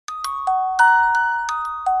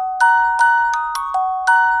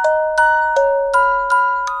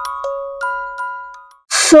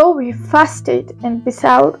So we fasted and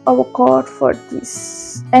besought our God for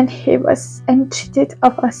this, and He was entreated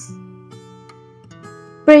of us.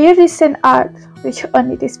 Prayer is an art which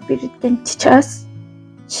only the Spirit can teach us.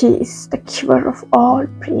 He is the giver of all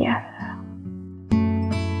prayer.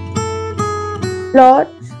 Lord,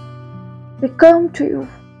 we come to you.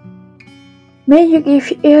 May you give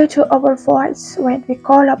ear to our voice when we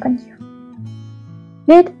call upon you.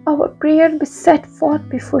 Let our prayer be set forth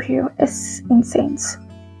before you as incense,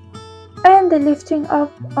 and the lifting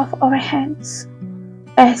up of our hands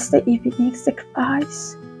as the evening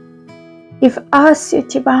sacrifice. Give us your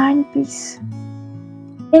divine peace.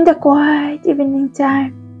 In the quiet evening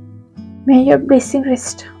time, may your blessing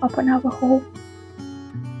rest upon our home.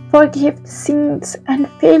 Forgive the sins and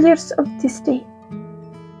failures of this day.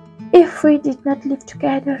 If we did not live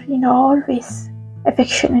together in all ways,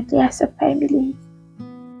 affectionately as a family,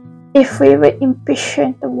 if we were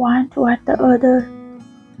impatient the one toward the other,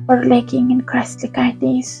 or lacking in Christly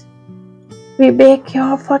kindness, we beg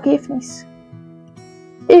your forgiveness.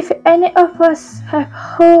 If any of us have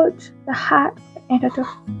hurt the heart of another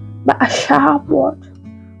by a sharp word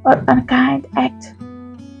or unkind act,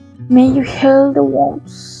 may you heal the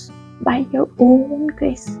wounds by your own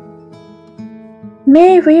grace.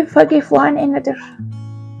 May we forgive one another,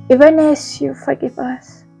 even as you forgive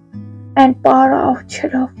us, and pour out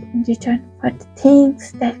your love in return for the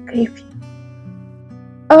things that grieve you.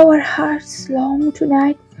 Our hearts long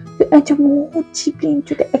tonight to enter more deeply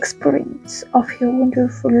into the experience of your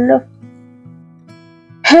wonderful love.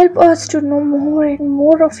 Help us to know more and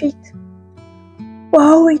more of it.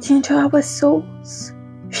 Pour it into our souls,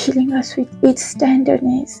 filling us with its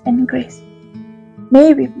tenderness and grace.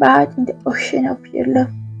 May we bathe in the ocean of your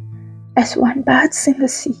love as one bathes in the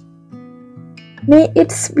sea. May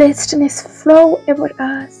its blessedness flow over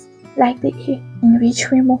us like the air in which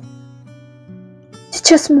we move.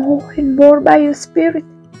 Teach us more and more by your Spirit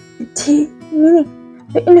the deep meaning,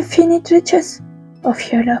 the infinite riches of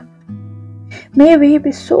your love. May we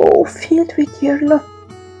be so filled with your love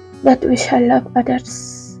that we shall love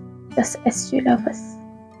others just as you love us.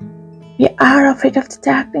 We are afraid of the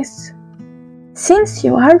darkness. Since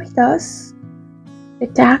you are with us, the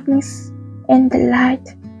darkness and the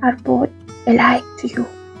light are both alike to you.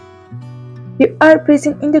 You are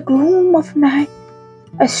present in the gloom of night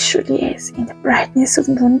as surely as in the brightness of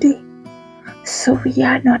noonday. So we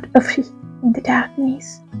are not afraid in the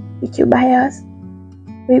darkness. With you by us,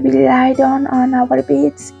 we will lie down on our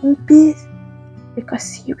beds in peace,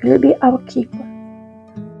 because you will be our keeper.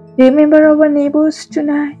 Remember our neighbors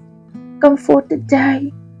tonight, comfort the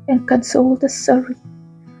dying, and console the sorry.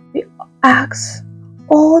 We ask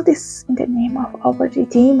all this in the name of our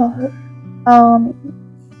Redeemer. Amen.